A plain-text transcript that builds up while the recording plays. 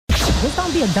Just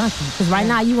don't be a donkey, because right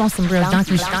now you want some real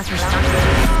donkey. It's time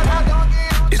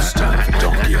for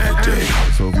Donkey of the Day.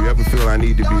 So if you ever feel I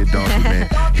need to be a donkey, man,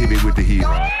 hit me with the heat.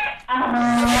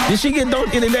 Did she get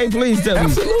Donkey of the Day? Please tell me.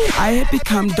 Absolutely. I have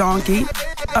become Donkey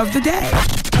of the Day.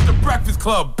 The Breakfast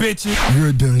Club, bitches. You're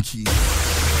a donkey.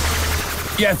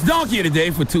 Yes, Donkey of the Day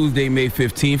for Tuesday, May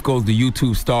 15th goes to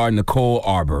YouTube star Nicole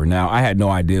Arbour. Now, I had no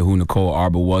idea who Nicole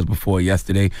Arbour was before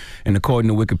yesterday, and according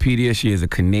to Wikipedia, she is a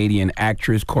Canadian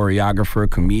actress, choreographer,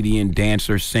 comedian,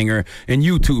 dancer, singer, and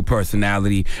YouTube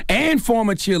personality, and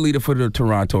former cheerleader for the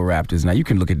Toronto Raptors. Now, you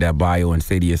can look at that bio and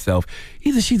say to yourself,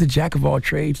 either she's a jack of all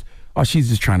trades, or she's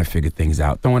just trying to figure things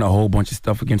out, throwing a whole bunch of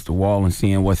stuff against the wall and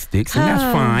seeing what sticks, and that's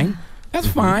fine. That's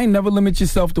fine. Never limit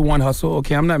yourself to one hustle.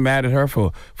 Okay, I'm not mad at her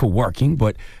for working,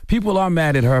 but people are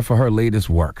mad at her for her latest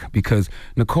work because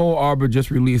Nicole Arbour just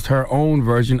released her own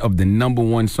version of the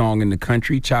 #1 song in the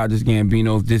country, Childish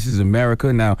Gambino's This Is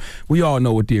America. Now, we all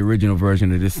know what the original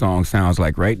version of this song sounds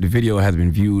like, right? The video has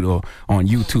been viewed on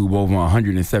YouTube over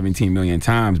 117 million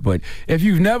times, but if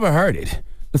you've never heard it,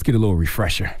 let's get a little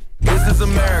refresher. This is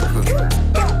America.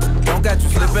 Don't got you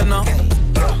slipping up.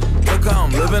 Look how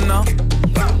I'm living up.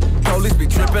 Police be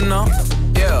tripping up.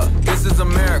 Yeah, this is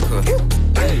America.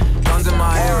 Guns in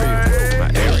my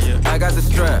area. I got the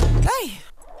strap.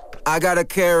 I gotta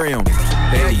carry 'em.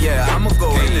 Yeah, I'ma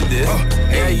go into this.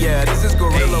 Yeah, this is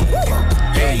gorilla.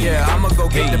 Yeah, I'ma go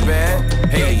get the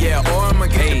bag. Yeah, or I'ma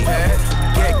get the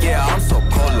pad. Yeah, I'm so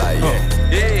cold like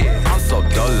I'm so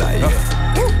dull like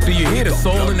Do you hear the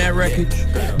soul in that record?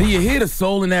 Do you hear the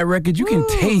soul in that record? You can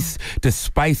taste the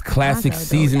Spice Classic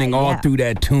seasoning all through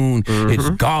that tune. It's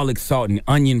garlic, salt, and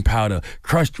onion powder,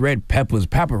 crushed red peppers,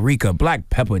 paprika, black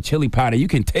pepper, chili powder. You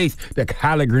can taste the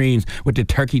collard greens with the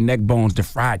turkey neck bones, the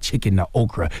fried chicken, the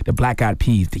okra, the black-eyed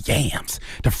peas, the yams,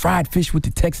 the fried fish with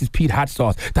the Texas Pete hot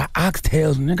sauce, the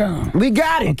oxtails, nigga. We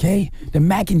got it. Okay? The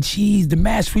mac and cheese, the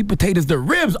mashed sweet potatoes, the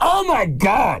ribs. Oh, my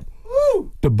God.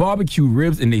 The barbecue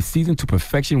ribs, and they seasoned to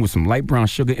perfection with some light brown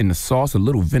sugar in the sauce, a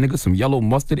little vinegar, some yellow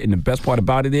mustard, and the best part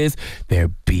about it is they're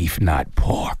beef, not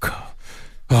pork.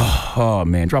 Oh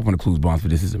man, drop on the clues bombs for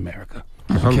This Is America.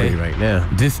 I'm hungry right now.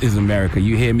 This is America.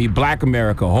 You hear me? Black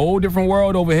America. Whole different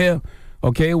world over here.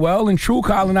 Okay, well, in true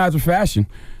colonizer fashion,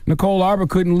 Nicole Arbour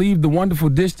couldn't leave the wonderful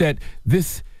dish that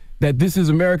This Is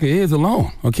America is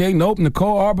alone, okay? Nope,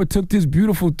 Nicole Arbour took this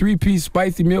beautiful 3-piece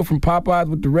spicy meal from Popeyes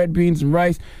with the red beans and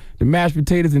rice, the mashed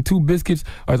potatoes and 2 biscuits,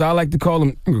 or as I like to call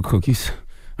them, cookies.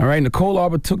 All right, Nicole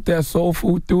Arbour took that soul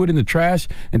food, threw it in the trash,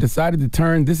 and decided to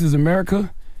turn This Is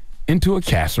America into a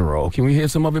casserole. Can we hear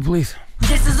some of it, please?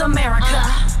 This is America.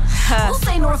 We'll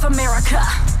say North America.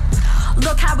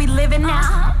 Look how we living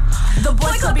now. The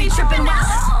boys could be tripping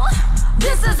now.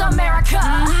 This is America.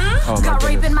 Got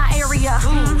rape in my area.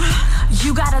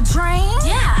 You got a drain?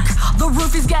 Yeah. The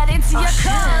roofies got into your cuz.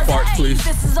 Farts, please.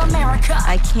 This is America.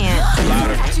 I can't.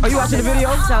 Are you watching the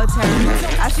video? So terrible.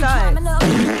 I saw it.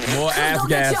 More ass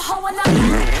gas.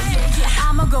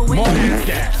 I'ma go in. More ass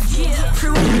gas.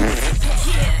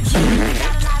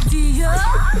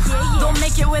 Don't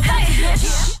make it without the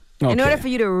bitch. In order for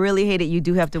you to really hate it, you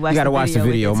do have to watch You gotta watch the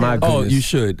video. My goodness. Oh, you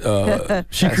should.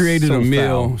 She created so a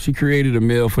meal. foul. She created a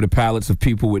meal for the palates of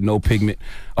people with no pigment.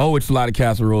 Oh, it's a lot of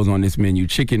casseroles on this menu.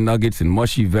 Chicken nuggets and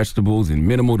mushy vegetables and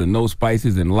minimal to no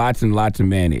spices and lots of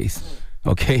mayonnaise.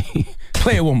 Okay?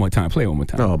 Play it one more time. Play it one more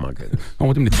time. Oh, my goodness. I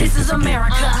want them to taste This is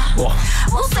America.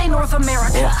 We'll say North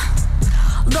America.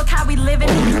 Look how we living.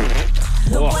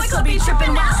 The boy could be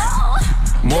tripping now.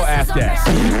 More ass gas.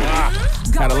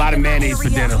 Got a lot of mayonnaise for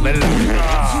dinner. Let it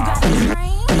out.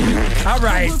 All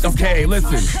right. Okay,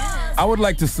 listen. I would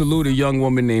like to salute a young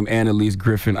woman named Annalise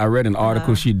Griffin. I read an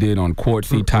article she did on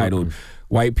Quartzy titled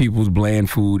White People's Bland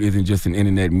Food Isn't Just an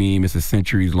Internet Meme, It's a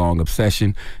Centuries-Long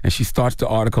Obsession. And she starts the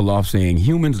article off saying,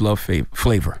 humans love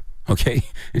flavor. Okay?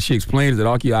 And she explains that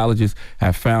archaeologists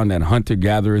have found that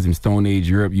hunter-gatherers in Stone Age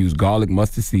Europe used garlic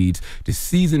mustard seeds to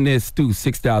season their stew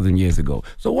 6,000 years ago.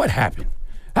 So what happened?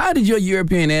 How did your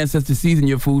European ancestors season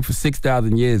your food for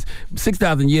 6,000 years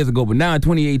ago, but now in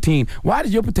 2018, why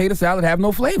does your potato salad have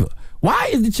no flavor? Why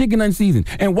is the chicken unseasoned?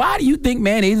 And why do you think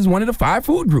mayonnaise is one of the 5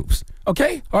 food groups?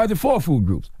 Okay? Or are there 4 food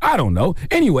groups? I don't know.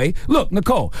 Anyway, look,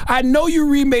 Nicole, I know you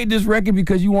remade this record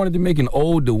because you wanted to make an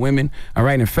ode to women. All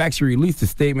right? In fact, she released a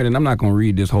statement, and I'm not going to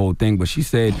read this whole thing, but she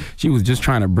said she was just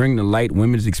trying to bring to light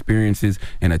women's experiences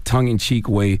in a tongue-in-cheek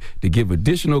way to give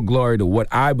additional glory to what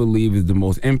I believe is the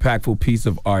most impactful piece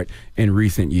of art in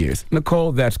recent years.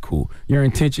 Nicole, that's cool. Your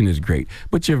intention is great,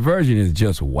 but your version is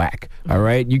just whack. All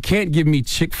right? You can't give me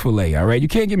Chick-fil-A way, all right? You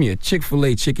can't give me a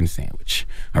Chick-fil-A chicken sandwich,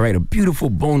 all right? A beautiful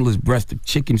boneless breast of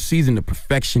chicken seasoned to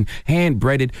perfection,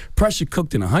 hand-breaded,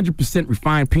 pressure-cooked in 100%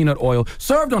 refined peanut oil,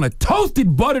 served on a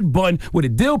toasted buttered bun with a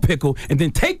dill pickle, and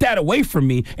then take that away from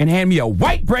me and hand me a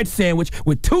white bread sandwich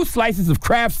with 2 slices of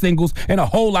Kraft singles and a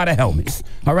whole lot of helmets,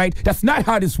 all right? That's not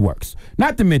how this works.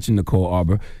 Not to mention Nicole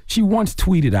Arbor, she once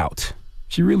tweeted out,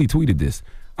 she really tweeted this,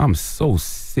 "I'm so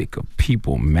sick of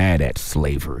people mad at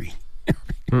slavery."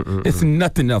 It's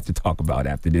nothing else to talk about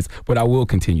after this, but I will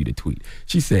continue to tweet.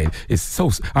 She said,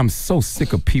 "I'm so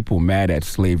sick of people mad at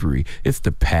slavery. It's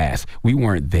the past. We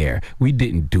weren't there. We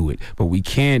didn't do it. What we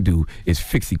can do is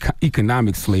fix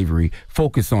economic slavery,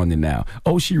 focus on the now."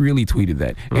 Oh, she really tweeted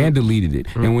that and deleted it.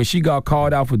 And when she got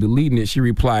called out for deleting it, she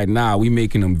replied, "Nah, we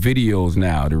making them videos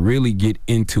now to really get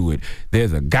into it.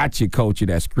 There's a gotcha culture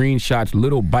that screenshots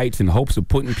little bites in hopes of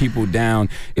putting people down.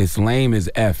 It's lame as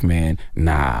F, man.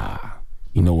 Nah.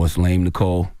 You know what's lame,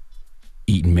 Nicole?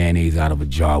 Eating mayonnaise out of a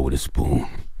jar with a spoon.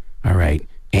 All right?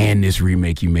 And this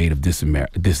remake you made of This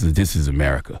Is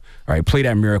America. All right, play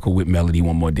that Miracle Whip melody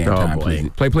one more damn time, please.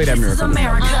 Play that Miracle. This is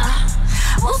America.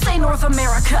 We'll say North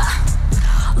America.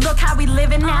 Look how we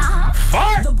living now.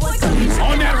 Fart The boys could be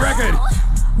on that record.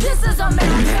 This is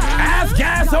America. Ass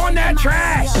gas on that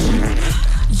trash.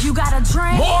 You got a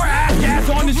drink. More ass gas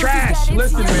on the trash.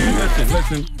 Listen,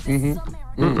 man.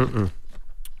 Listen.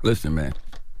 Listen, man.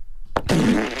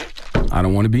 I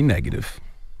don't want to be negative,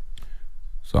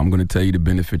 so I'm going to tell you the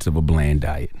benefits of a bland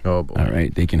diet. Oh, boy. All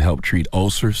right? They can help treat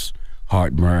ulcers,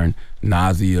 heartburn,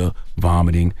 nausea,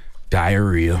 vomiting,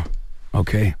 diarrhea,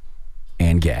 okay,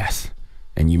 and gas.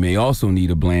 And you may also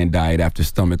need a bland diet after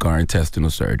stomach or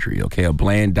intestinal surgery, okay? A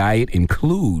bland diet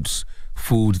includes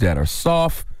foods that are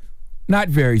soft, not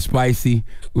very spicy,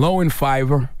 low in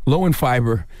fiber,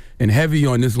 and heavy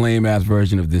on this lame-ass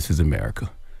version of This Is America.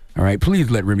 All right, please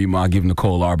let Remy Ma give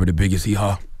Nicole Arbor the biggest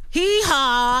hee-haw.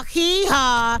 Hee-haw,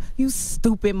 hee-haw. You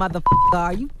stupid motherfucker.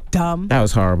 Are you dumb? That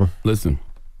was horrible. Listen,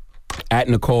 at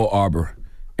Nicole Arbor,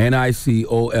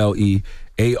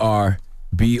 NicoleArbour.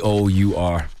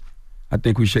 I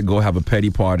think we should go have a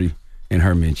petty party in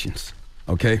her mentions,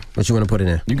 okay? What you want to put in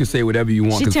there? You can say whatever you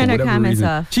want. She 'cause turned for her whatever comments reason,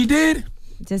 off. She did?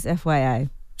 Just FYI.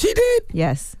 She did?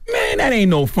 Yes. Man, that ain't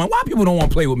no fun. Why people don't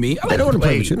want to play with me? I They don't want to play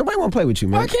play with you. Nobody want to play with you,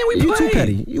 man. Why can't we You play? too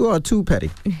petty. You are too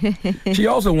petty. She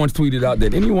also once tweeted out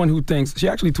that anyone who thinks, she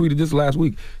actually tweeted this last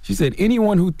week, she said,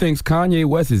 anyone who thinks Kanye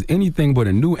West is anything but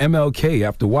a new MLK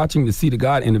after watching the See the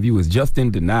God interview is just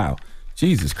in denial.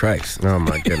 Jesus Christ. Oh,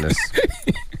 my goodness.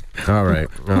 All right.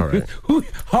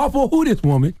 Harpo, who this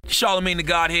woman? Charlamagne the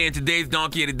God here, and today's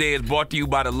Donkey of the Day is brought to you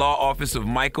by the Law Office of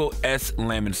Michael S.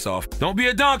 Lamonsoff. Don't be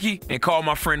a donkey and call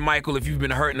my friend Michael if you've been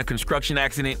hurt in a construction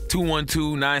accident.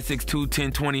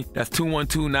 212-962-1020. That's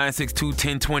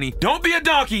 212-962-1020. Don't be a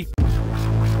donkey.